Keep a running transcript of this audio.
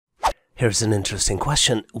Here's an interesting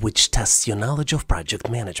question which tests your knowledge of project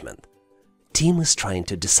management. Team is trying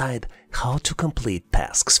to decide how to complete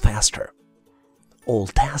tasks faster. All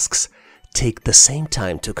tasks take the same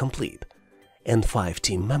time to complete, and 5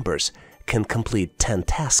 team members can complete 10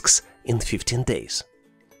 tasks in 15 days.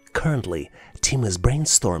 Currently, team is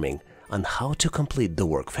brainstorming on how to complete the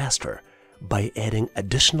work faster by adding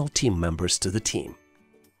additional team members to the team.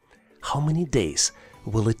 How many days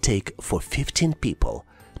will it take for 15 people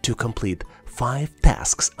to complete 5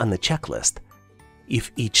 tasks on a checklist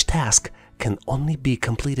if each task can only be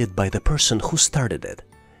completed by the person who started it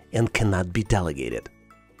and cannot be delegated?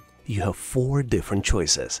 You have 4 different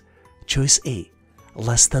choices. Choice A,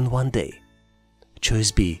 less than 1 day.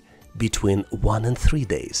 Choice B, between 1 and 3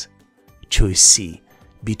 days. Choice C,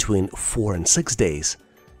 between 4 and 6 days.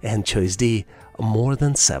 And choice D, more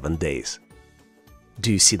than 7 days.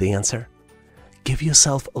 Do you see the answer? Give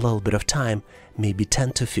yourself a little bit of time, maybe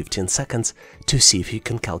 10 to 15 seconds, to see if you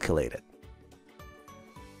can calculate it.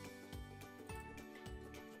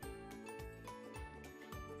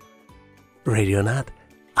 Ready or not,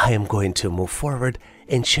 I am going to move forward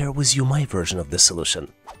and share with you my version of the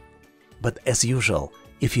solution. But as usual,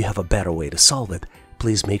 if you have a better way to solve it,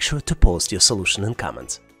 please make sure to post your solution in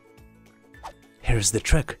comments. Here's the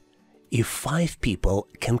trick. If 5 people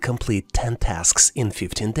can complete 10 tasks in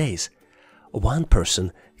 15 days, one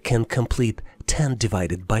person can complete 10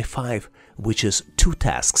 divided by 5, which is 2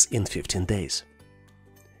 tasks in 15 days.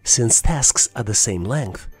 Since tasks are the same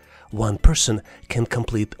length, one person can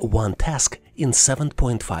complete 1 task in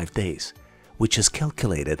 7.5 days, which is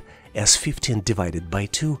calculated as 15 divided by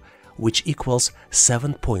 2, which equals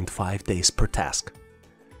 7.5 days per task.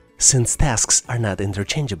 Since tasks are not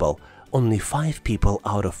interchangeable, only 5 people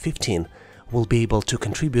out of 15 will be able to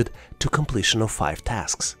contribute to completion of 5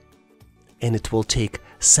 tasks. And it will take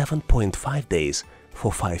 7.5 days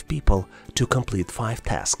for 5 people to complete 5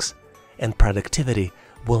 tasks, and productivity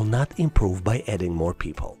will not improve by adding more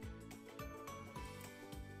people.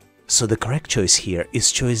 So the correct choice here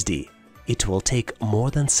is choice D. It will take more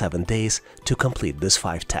than 7 days to complete these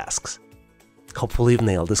 5 tasks. Hopefully you've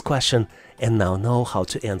nailed this question and now know how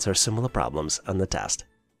to answer similar problems on the test.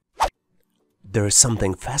 There is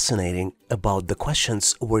something fascinating about the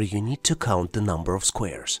questions where you need to count the number of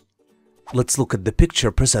squares. Let's look at the picture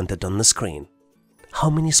presented on the screen. How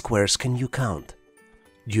many squares can you count?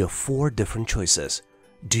 You have 4 different choices.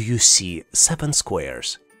 Do you see 7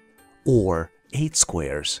 squares, or 8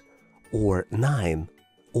 squares, or 9,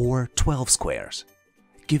 or 12 squares?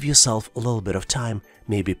 Give yourself a little bit of time,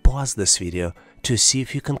 maybe pause this video to see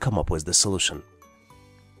if you can come up with the solution.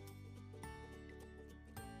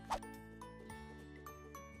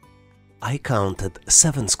 I counted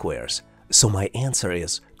 7 squares, so my answer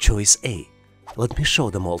is choice A. Let me show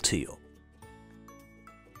them all to you.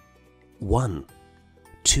 1,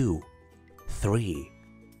 2, 3,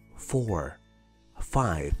 4,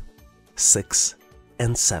 5, 6,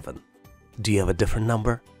 and 7. Do you have a different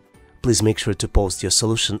number? Please make sure to post your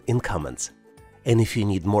solution in comments. And if you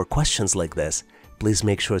need more questions like this, please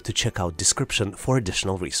make sure to check out description for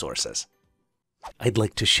additional resources. I'd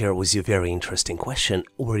like to share with you a very interesting question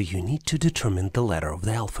where you need to determine the letter of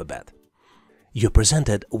the alphabet. You're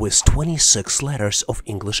presented with 26 letters of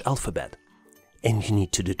English alphabet, and you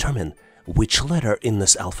need to determine which letter in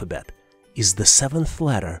this alphabet is the 7th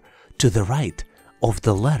letter to the right of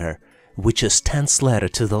the letter which is 10th letter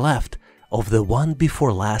to the left of the one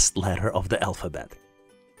before last letter of the alphabet.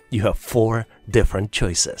 You have 4 different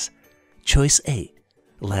choices. Choice A,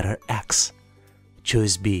 letter X.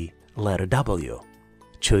 Choice B, letter W.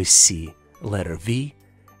 Choice C, letter V.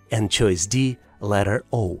 And choice D, letter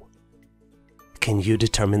O. Can you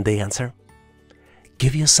determine the answer?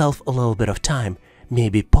 Give yourself a little bit of time,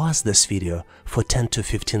 maybe pause this video for 10 to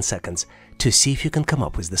 15 seconds to see if you can come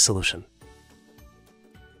up with the solution.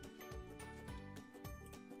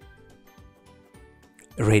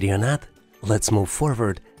 Ready or not, let's move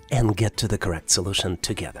forward and get to the correct solution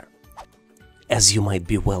together. As you might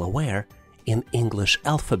be well aware, in English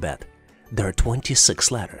alphabet there are 26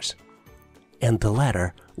 letters, and the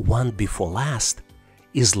letter one before last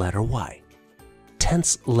is letter Y.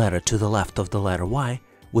 10th letter to the left of the letter Y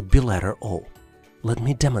would be letter O. Let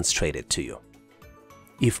me demonstrate it to you.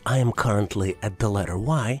 If I am currently at the letter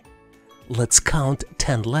Y, let's count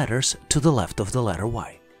 10 letters to the left of the letter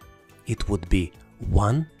Y. It would be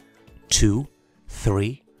 1, 2,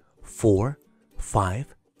 3, 4,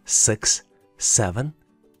 5, 6, 7,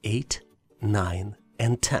 8, 9,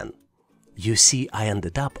 and 10. You see, I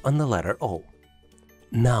ended up on the letter O.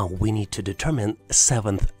 Now we need to determine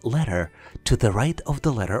 7th letter to the right of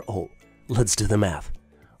the letter O. Let's do the math.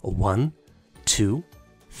 1, 2,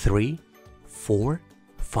 3, 4,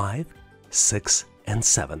 5, 6, and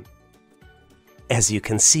 7. As you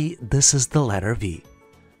can see, this is the letter V.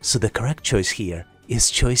 So the correct choice here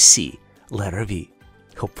is choice C, letter V.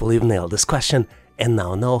 Hopefully you've nailed this question and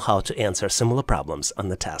now know how to answer similar problems on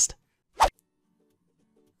the test.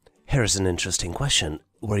 Here's an interesting question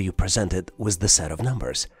where you're presented with the set of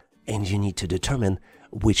numbers and you need to determine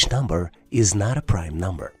which number is not a prime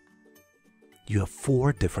number. You have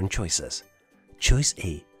 4 different choices. Choice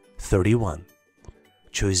A, 31.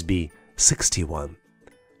 Choice B, 61.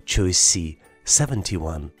 Choice C,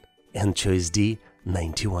 71. And choice D,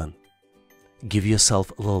 91. Give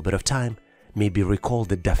yourself a little bit of time, maybe recall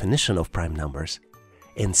the definition of prime numbers,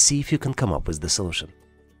 and see if you can come up with the solution.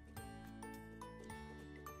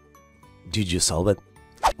 Did you solve it?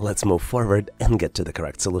 Let's move forward and get to the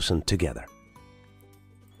correct solution together.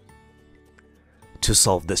 To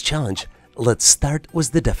solve this challenge, let's start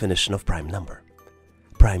with the definition of prime number.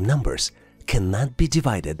 Prime numbers cannot be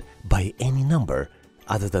divided by any number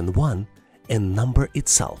other than 1 and number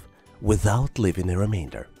itself without leaving a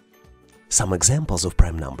remainder. Some examples of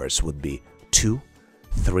prime numbers would be 2,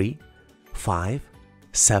 3, 5,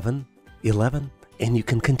 7, 11, and you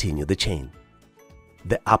can continue the chain.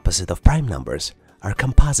 The opposite of prime numbers are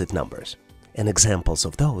composite numbers, and examples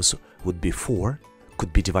of those would be 4,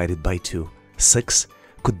 could be divided by 2, 6,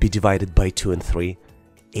 could be divided by 2 and 3,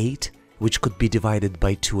 8, which could be divided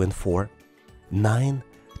by 2 and 4, 9,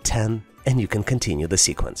 10, and you can continue the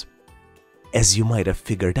sequence. As you might have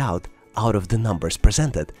figured out of the numbers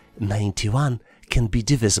presented, 91 can be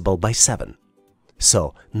divisible by 7.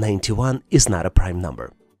 So 91 is not a prime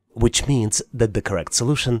number, which means that the correct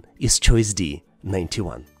solution is choice D,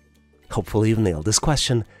 91. Hopefully you've nailed this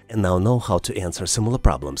question and now know how to answer similar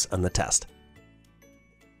problems on the test.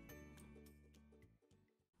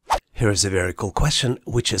 Here's a very cool question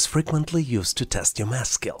which is frequently used to test your math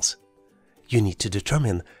skills. You need to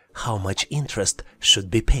determine how much interest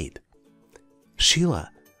should be paid.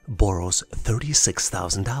 Sheila borrows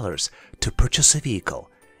 $36,000 to purchase a vehicle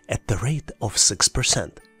at the rate of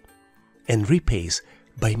 6% and repays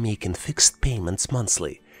by making fixed payments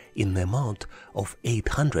monthly in the amount of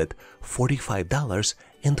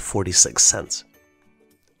 $845.46.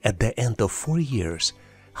 At the end of 4 years,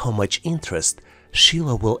 how much interest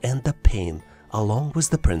Sheila will end up paying along with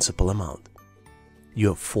the principal amount? You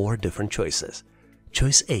have 4 different choices.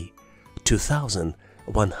 Choice A,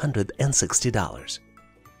 $2,160.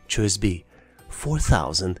 Choice B,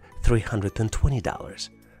 $4,320.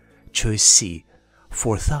 Choice C,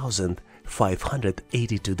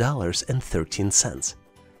 $4,582.13.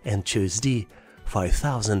 And choice D,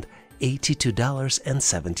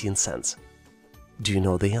 $5,082.17. Do you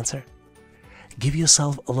know the answer? Give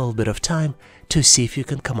yourself a little bit of time to see if you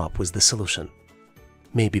can come up with the solution.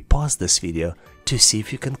 Maybe pause this video to see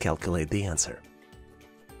if you can calculate the answer.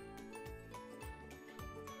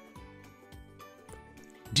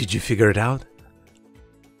 Did you figure it out?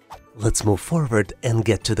 Let's move forward and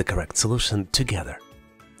get to the correct solution together.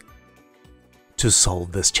 To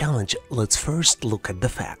solve this challenge, let's first look at the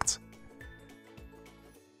facts.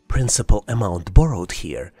 Principal amount borrowed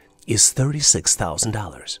here is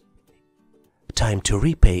 $36,000. Time to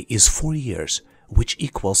repay is 4 years, which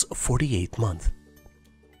equals 48 months,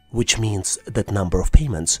 which means that number of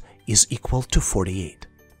payments is equal to 48.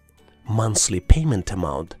 Monthly payment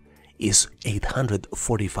amount is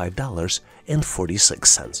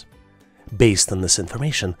 $845.46. Based on this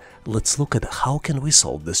information, let's look at how can we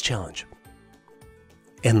solve this challenge.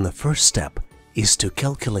 And the first step is to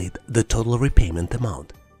calculate the total repayment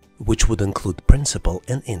amount, which would include principal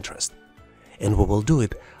and interest. And we will do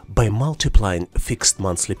it by multiplying fixed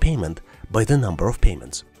monthly payment by the number of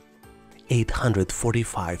payments.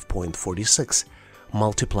 845.46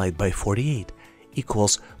 multiplied by 48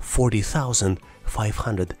 equals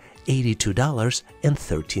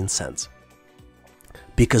 $40,582.13.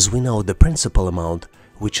 Because we know the principal amount,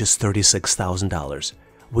 which is $36,000,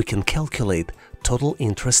 we can calculate total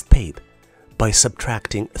interest paid by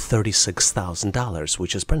subtracting $36,000,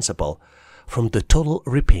 which is principal, from the total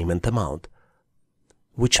repayment amount,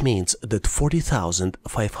 which means that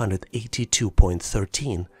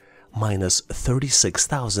 40,582.13 minus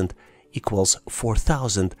 36,000 equals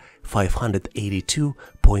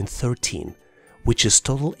 4,582.13, which is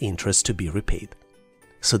total interest to be repaid.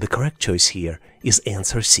 So the correct choice here is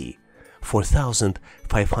answer C,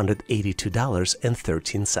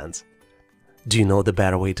 $4,582.13. Do you know the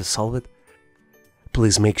better way to solve it?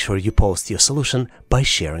 Please make sure you post your solution by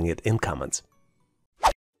sharing it in comments.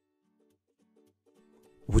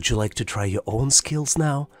 Would you like to try your own skills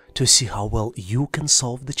now to see how well you can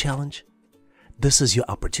solve the challenge? This is your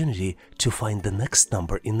opportunity to find the next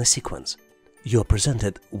number in the sequence. You are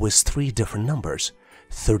presented with three different numbers: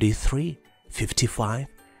 33, 55,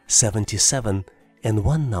 77, and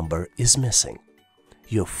one number is missing.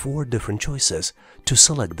 You have four different choices to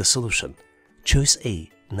select the solution. Choice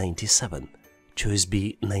A, 97, choice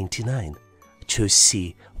B, 99, choice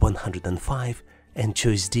C, 105, and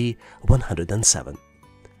choice D, 107.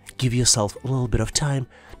 Give yourself a little bit of time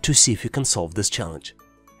to see if you can solve this challenge.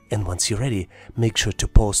 And once you're ready, make sure to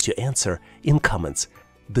post your answer in comments.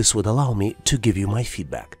 This would allow me to give you my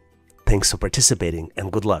feedback. Thanks for participating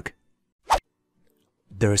and good luck.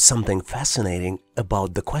 There is something fascinating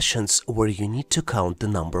about the questions where you need to count the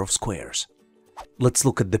number of squares. Let's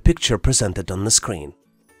look at the picture presented on the screen.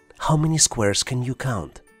 How many squares can you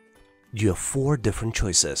count? You have four different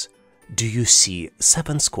choices. Do you see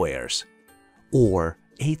 7 squares, or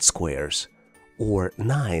 8 squares, or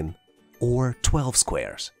 9, or 12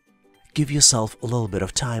 squares? Give yourself a little bit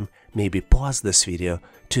of time, maybe pause this video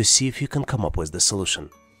to see if you can come up with the solution.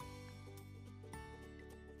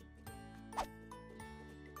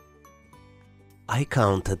 I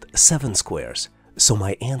counted 7 squares, so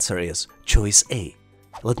my answer is choice A.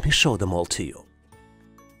 Let me show them all to you.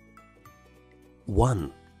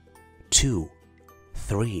 1, 2,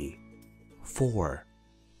 3, 4,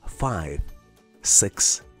 5,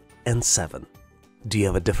 6, and 7. Do you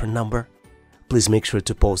have a different number? Please make sure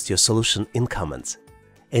to post your solution in comments.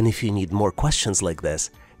 And if you need more questions like this,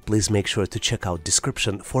 please make sure to check out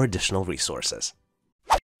description for additional resources.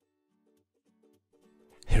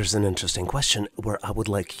 Here's an interesting question where I would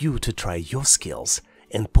like you to try your skills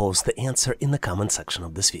and post the answer in the comment section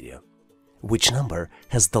of this video. Which number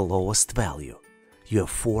has the lowest value? You have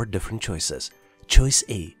four different choices. Choice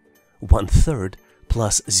A, 1/3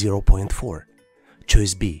 plus 0.4.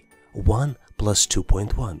 Choice B, 1 plus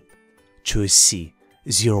 2.1. Choice C,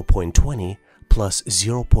 0.20 plus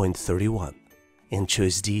 0.31. And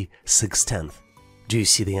choice D, 6/10. Do you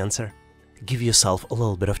see the answer? Give yourself a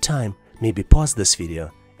little bit of time, maybe pause this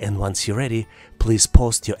video, and once you're ready, please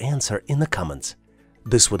post your answer in the comments.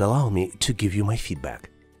 This would allow me to give you my feedback.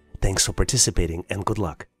 Thanks for participating and good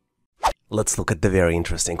luck. Let's look at the very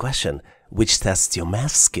interesting question, which tests your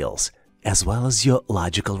math skills as well as your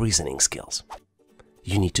logical reasoning skills.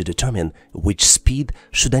 You need to determine which speed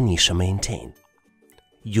should Anisha maintain.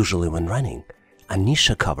 Usually when running,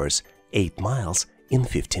 Anisha covers 8 miles in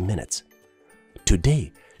 15 minutes.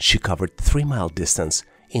 Today, she covered 3-mile distance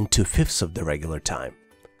in 2/5 of the regular time.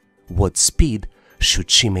 What speed should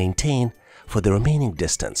she maintain for the remaining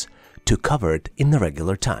distance to cover it in the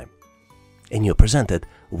regular time? And you're presented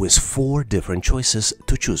with 4 different choices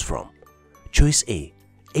to choose from. Choice A,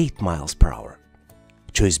 8 miles per hour.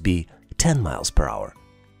 Choice B, 10 miles per hour.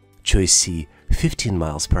 Choice C, 15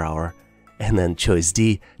 miles per hour. And then choice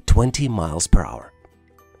D, 20 miles per hour.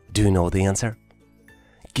 Do you know the answer?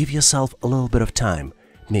 Give yourself a little bit of time,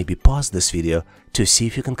 maybe pause this video to see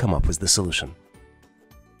if you can come up with the solution.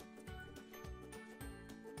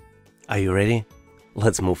 Are you ready?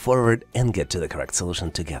 Let's move forward and get to the correct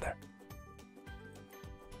solution together.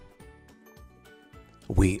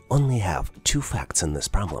 We only have 2 facts in this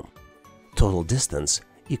problem. Total distance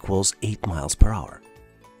equals 8 miles per hour,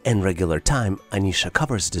 and regular time Anisha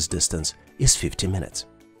covers this distance is 50 minutes.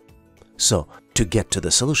 So, to get to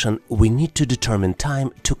the solution, we need to determine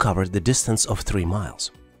time to cover the distance of 3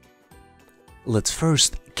 miles. Let's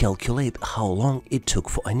first calculate how long it took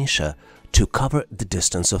for Anisha to cover the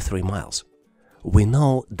distance of 3 miles. We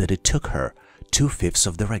know that it took her 2/5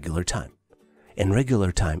 of the regular time, and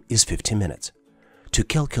regular time is 50 minutes. To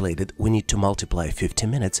calculate it, we need to multiply 50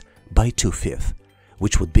 minutes by 2/5,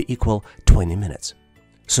 which would be equal 20 minutes.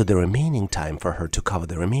 So the remaining time for her to cover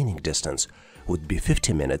the remaining distance would be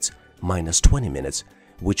 50 minutes minus 20 minutes,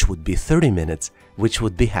 which would be 30 minutes, which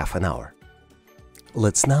would be half an hour.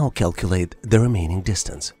 Let's now calculate the remaining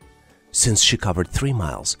distance. Since she covered 3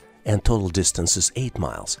 miles and total distance is 8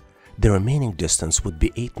 miles, the remaining distance would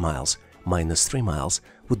be 8 miles minus 3 miles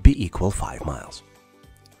would be equal 5 miles.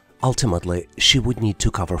 Ultimately, she would need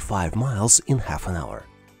to cover 5 miles in half an hour.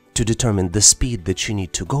 To determine the speed that she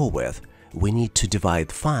needs to go with, we need to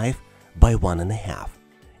divide 5 by 1.5,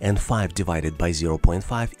 and 5 divided by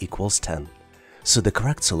 0.5 equals 10. So the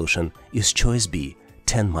correct solution is choice B,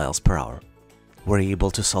 10 miles per hour. Were you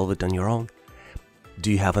able to solve it on your own?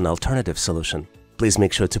 Do you have an alternative solution? Please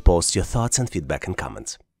make sure to post your thoughts and feedback in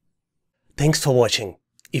comments. Thanks for watching.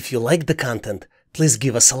 If you liked the content, please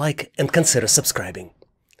give us a like and consider subscribing.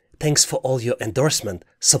 Thanks for all your endorsement,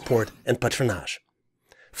 support, and patronage.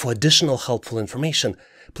 For additional helpful information,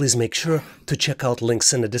 please make sure to check out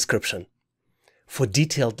links in the description. For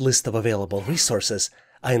detailed list of available resources,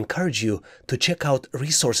 I encourage you to check out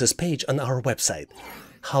resources page on our website.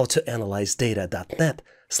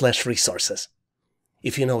 howtoanalyzedata.net/resources.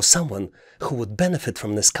 If you know someone who would benefit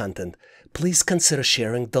from this content, please consider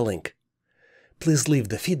sharing the link. Please leave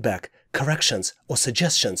the feedback, corrections, or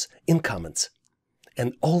suggestions in comments.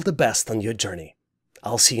 And all the best on your journey.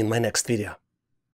 I'll see you in my next video.